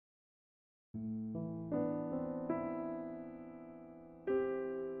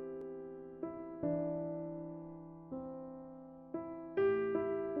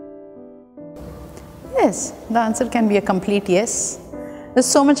Yes, the answer can be a complete yes. There's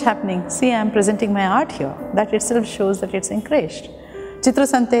so much happening. See, I'm presenting my art here. That itself shows that it's encouraged. Chitra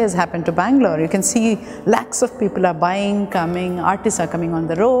Sante has happened to Bangalore. You can see lakhs of people are buying, coming, artists are coming on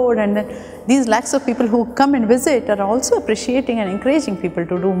the road, and then these lakhs of people who come and visit are also appreciating and encouraging people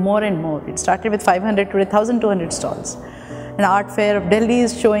to do more and more. It started with 500 to 1,200 stalls. An art fair of Delhi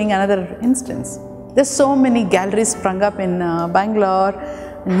is showing another instance. There's so many galleries sprung up in Bangalore,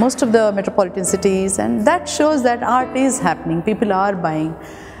 in most of the metropolitan cities, and that shows that art is happening. People are buying.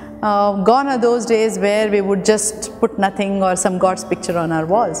 Gone are those days where we would just put nothing or some god's picture on our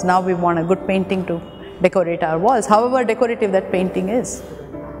walls. Now we want a good painting to decorate our walls, however decorative that painting is.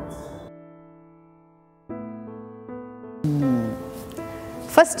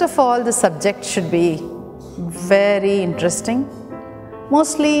 First of all, the subject should be very interesting.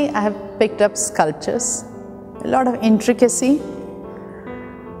 Mostly I have picked up sculptures, a lot of intricacy,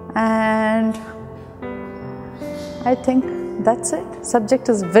 and I think that's it. Subject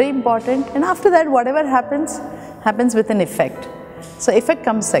is very important, and after that whatever happens, happens with an effect. So effect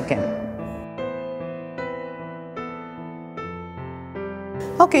comes second.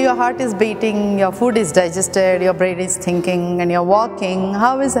 Okay, your heart is beating, your food is digested, your brain is thinking, and you're walking.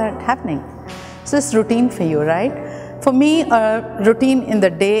 How is that happening? So it's routine for you, right? For me, a routine in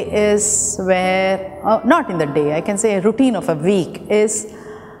the day is where, not in the day, I can say a routine of a week is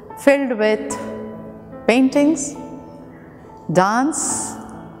filled with paintings, dance,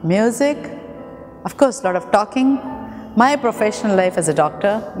 music, of course a lot of talking. My professional life as a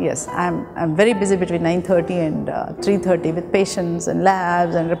doctor, yes, I'm very busy between 9:30 and 3:30 with patients and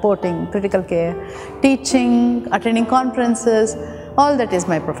labs and reporting, critical care, teaching, attending conferences, all that is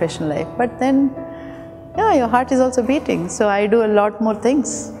my professional life. But then, yeah, your heart is also beating, so I do a lot more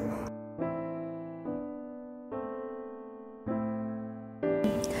things.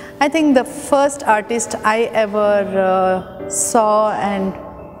 I think the first artist I ever saw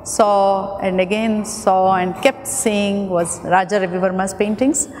and again saw and kept seeing was Raja Ravi Verma's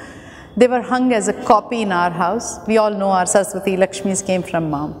paintings. They were hung as a copy in our house. We all know our Saraswati Lakshmis came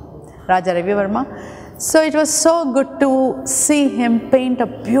from Raja Ravi Verma. So it was so good to see him paint a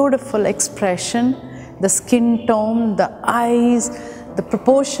beautiful expression, the skin tone, the eyes, the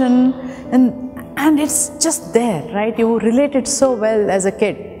proportion, and it's just there, right? You relate it so well as a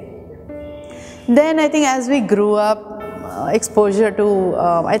kid. Then I think as we grew up, exposure to,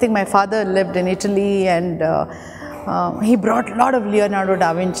 I think my father lived in Italy, and he brought a lot of Leonardo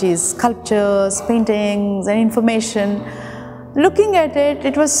da Vinci's sculptures, paintings and information. Looking at it,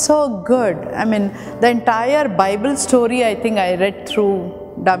 it was so good. I mean, the entire Bible story I think I read through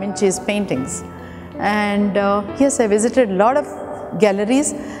da Vinci's paintings. And yes, I visited a lot of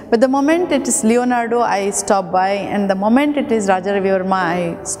galleries, but the moment it is Leonardo, I stopped by, and the moment it is Raja Ravi Verma,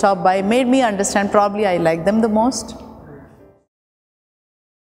 I stopped by, made me understand probably I like them the most.